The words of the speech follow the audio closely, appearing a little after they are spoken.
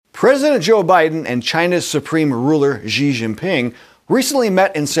President Joe Biden and China's supreme ruler Xi Jinping recently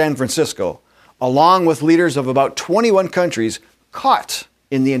met in San Francisco, along with leaders of about 21 countries caught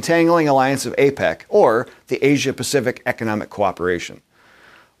in the entangling alliance of APEC, or the Asia-Pacific Economic Cooperation.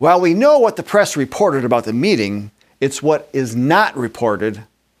 While we know what the press reported about the meeting, it's what is not reported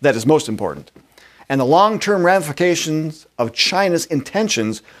that is most important. And the long-term ramifications of China's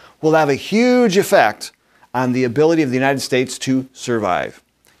intentions will have a huge effect on the ability of the United States to survive.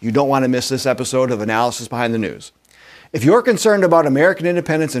 You don't want to miss this episode of Analysis Behind the News. If you're concerned about American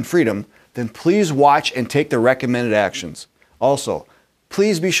independence and freedom, then please watch and take the recommended actions. Also,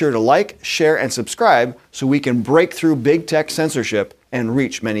 please be sure to like, share, and subscribe so we can break through big tech censorship and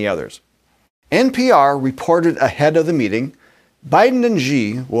reach many others. NPR reported ahead of the meeting, Biden and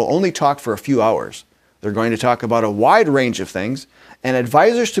Xi will only talk for a few hours. They're going to talk about a wide range of things, and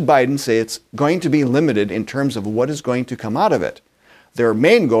advisors to Biden say it's going to be limited in terms of what is going to come out of it. Their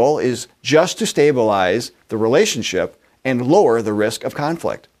main goal is just to stabilize the relationship and lower the risk of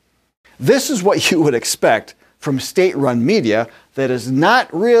conflict. This is what you would expect from state-run media that is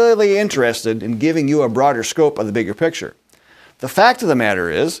not really interested in giving you a broader scope of the bigger picture. The fact of the matter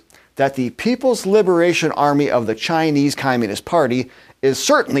is that the People's Liberation Army of the Chinese Communist Party is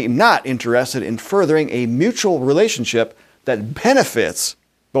certainly not interested in furthering a mutual relationship that benefits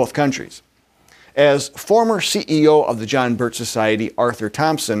both countries. As former CEO of the John Birch Society, Arthur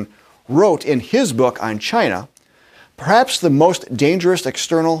Thompson, wrote in his book on China, perhaps the most dangerous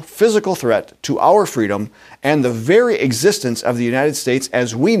external physical threat to our freedom and the very existence of the United States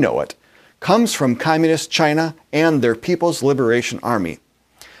as we know it comes from Communist China and their People's Liberation Army.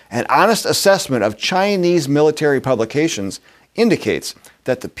 An honest assessment of Chinese military publications indicates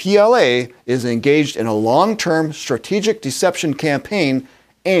that the PLA is engaged in a long-term strategic deception campaign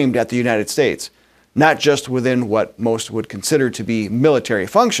aimed at the United States, not just within what most would consider to be military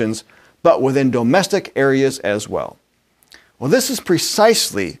functions, but within domestic areas as well. Well, this is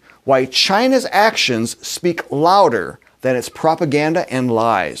precisely why China's actions speak louder than its propaganda and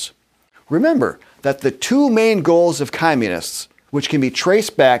lies. Remember that the two main goals of communists, which can be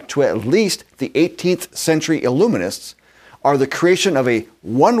traced back to at least the 18th century Illuminists, are the creation of a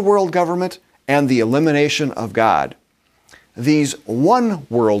one-world government and the elimination of God. These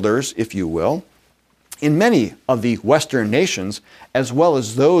one-worlders, if you will, in many of the Western nations, as well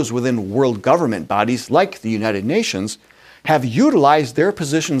as those within world government bodies like the United Nations, have utilized their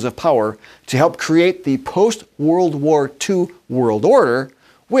positions of power to help create the post-World War II world order,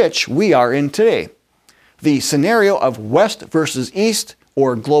 which we are in today. The scenario of West versus East,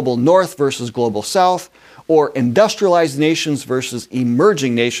 or global North versus global South, or industrialized nations versus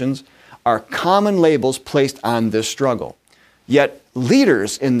emerging nations are common labels placed on this struggle. Yet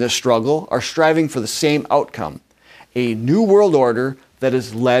leaders in this struggle are striving for the same outcome, a new world order that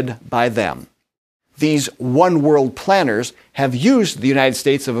is led by them. These one-world planners have used the United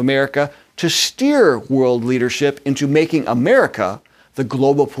States of America to steer world leadership into making America the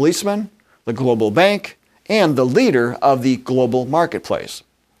global policeman, the global bank, and the leader of the global marketplace.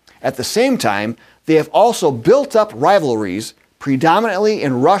 At the same time, they have also built up rivalries, predominantly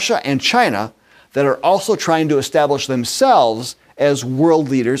in Russia and China, that are also trying to establish themselves as world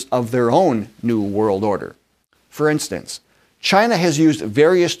leaders of their own new world order. For instance, China has used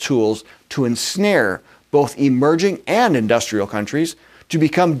various tools to ensnare both emerging and industrial countries to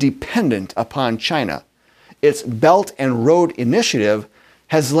become dependent upon China. Its Belt and Road Initiative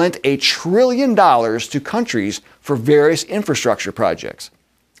has lent $1 trillion to countries for various infrastructure projects.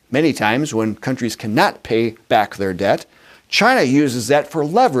 Many times, when countries cannot pay back their debt, China uses that for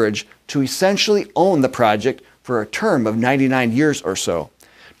leverage to essentially own the project for a term of 99 years or so,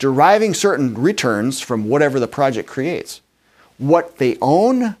 deriving certain returns from whatever the project creates. What they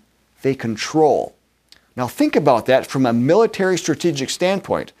own, they control. Now think about that from a military strategic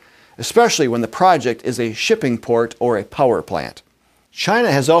standpoint, especially when the project is a shipping port or a power plant.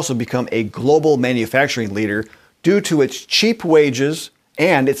 China has also become a global manufacturing leader due to its cheap wages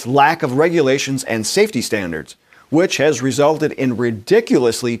and its lack of regulations and safety standards, which has resulted in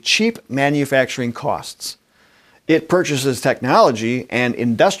ridiculously cheap manufacturing costs. It purchases technology and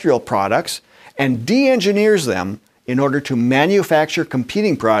industrial products and de-engineers them in order to manufacture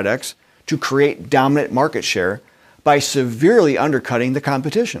competing products to create dominant market share by severely undercutting the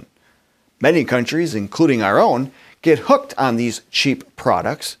competition. Many countries, including our own, get hooked on these cheap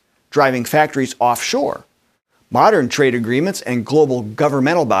products, driving factories offshore. Modern trade agreements and global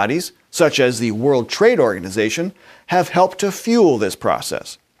governmental bodies, such as the World Trade Organization, have helped to fuel this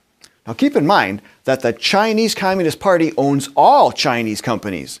process. Now keep in mind that the Chinese Communist Party owns all Chinese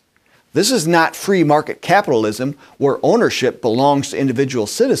companies. This is not free market capitalism where ownership belongs to individual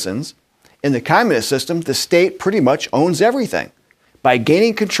citizens. In the communist system, the state pretty much owns everything. By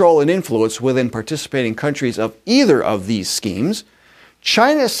gaining control and influence within participating countries of either of these schemes,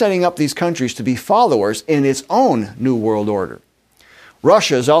 China is setting up these countries to be followers in its own New World Order.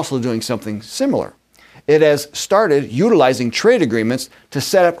 Russia is also doing something similar. It has started utilizing trade agreements to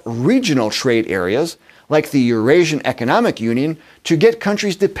set up regional trade areas like the Eurasian Economic Union to get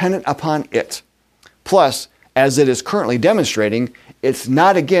countries dependent upon it. Plus, as it is currently demonstrating, it's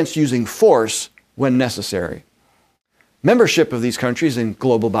not against using force when necessary. Membership of these countries in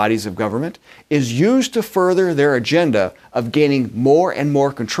global bodies of government is used to further their agenda of gaining more and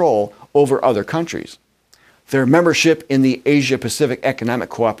more control over other countries. Their membership in the Asia-Pacific Economic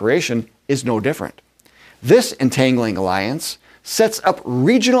Cooperation is no different. This entangling alliance sets up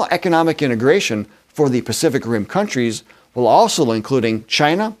regional economic integration for the Pacific Rim countries while also including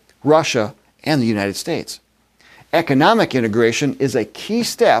China, Russia, and the United States. Economic integration is a key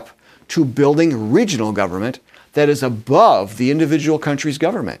step to building regional government that is above the individual country's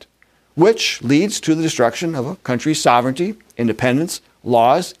government, which leads to the destruction of a country's sovereignty, independence,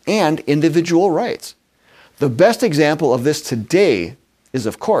 laws, and individual rights. The best example of this today is,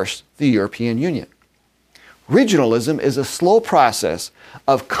 of course, the European Union. Regionalism is a slow process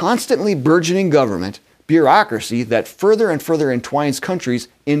of constantly burgeoning government bureaucracy that further and further entwines countries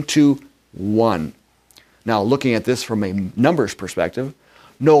into one. Now, looking at this from a numbers perspective,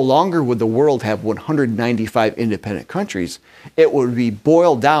 no longer would the world have 195 independent countries. It would be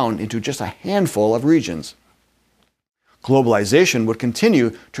boiled down into just a handful of regions. Globalization would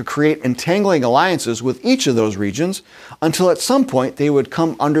continue to create entangling alliances with each of those regions until at some point they would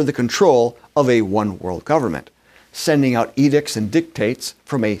come under the control of a one world government, sending out edicts and dictates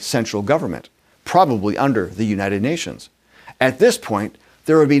from a central government, probably under the United Nations. At this point,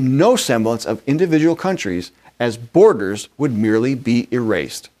 there would be no semblance of individual countries, as borders would merely be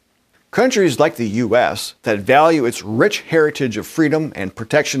erased. Countries like the U.S. that value its rich heritage of freedom and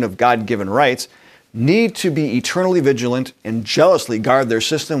protection of God-given rights need to be eternally vigilant and jealously guard their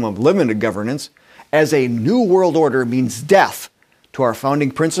system of limited governance, as a new world order means death to our founding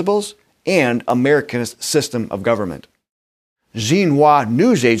principles and Americanist system of government. Xinhua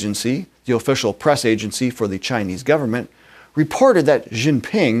News Agency, the official press agency for the Chinese government, reported that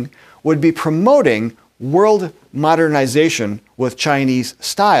Jinping would be promoting world modernization with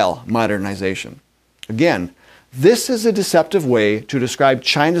Chinese-style modernization. Again, this is a deceptive way to describe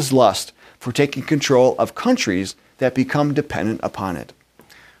China's lust for taking control of countries that become dependent upon it.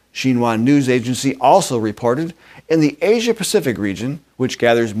 Xinhua News Agency also reported in the Asia-Pacific region, which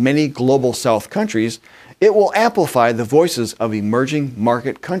gathers many global South countries, it will amplify the voices of emerging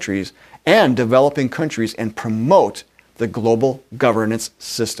market countries and developing countries and promote the global governance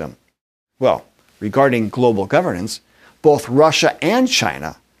system. Well, regarding global governance, both Russia and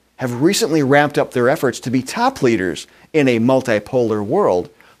China have recently ramped up their efforts to be top leaders in a multipolar world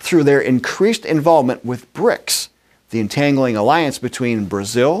through their increased involvement with BRICS, the entangling alliance between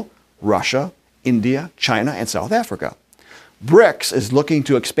Brazil, Russia, India, China, and South Africa. BRICS is looking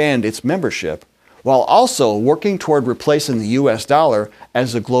to expand its membership while also working toward replacing the US dollar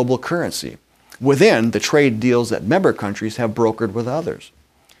as a global currency within the trade deals that member countries have brokered with others.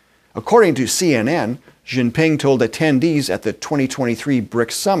 According to CNN, Jinping told attendees at the 2023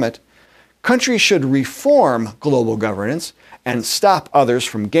 BRICS Summit, countries should reform global governance and stop others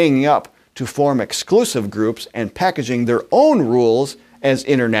from ganging up to form exclusive groups and packaging their own rules as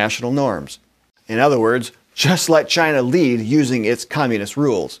international norms. In other words, just let China lead using its communist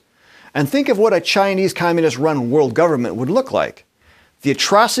rules. And think of what a Chinese communist-run world government would look like. The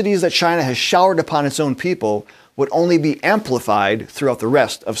atrocities that China has showered upon its own people would only be amplified throughout the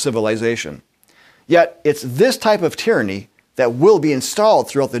rest of civilization. Yet, it's this type of tyranny that will be installed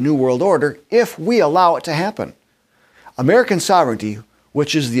throughout the New World Order if we allow it to happen. American sovereignty,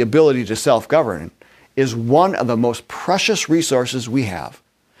 which is the ability to self-govern, is one of the most precious resources we have,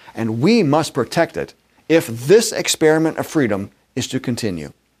 and we must protect it if this experiment of freedom is to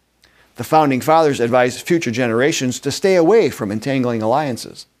continue. The Founding Fathers advised future generations to stay away from entangling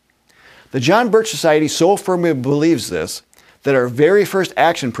alliances. The John Birch Society so firmly believes this that our very first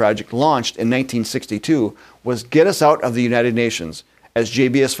action project launched in 1962 was Get Us Out of the United Nations, as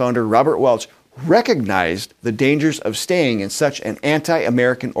JBS founder Robert Welch recognized the dangers of staying in such an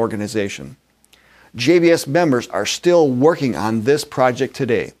anti-American organization. JBS members are still working on this project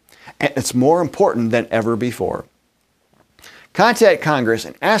today, and it's more important than ever before. Contact Congress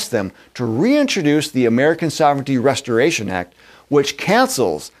and ask them to reintroduce the American Sovereignty Restoration Act, which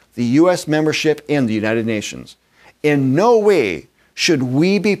cancels the U.S. membership in the United Nations. In no way should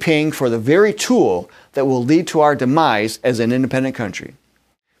we be paying for the very tool that will lead to our demise as an independent country?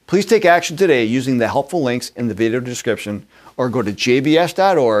 Please take action today using the helpful links in the video description, or go to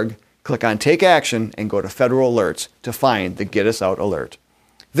jbs.org, click on Take Action, and go to Federal Alerts to find the Get Us Out alert.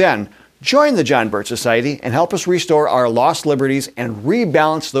 Then, join the John Birch Society and help us restore our lost liberties and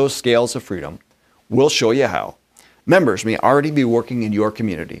rebalance those scales of freedom. We'll show you how. Members may already be working in your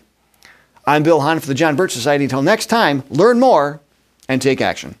community. I'm Bill Hahn for the John Birch Society. Until next time, learn more and take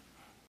action.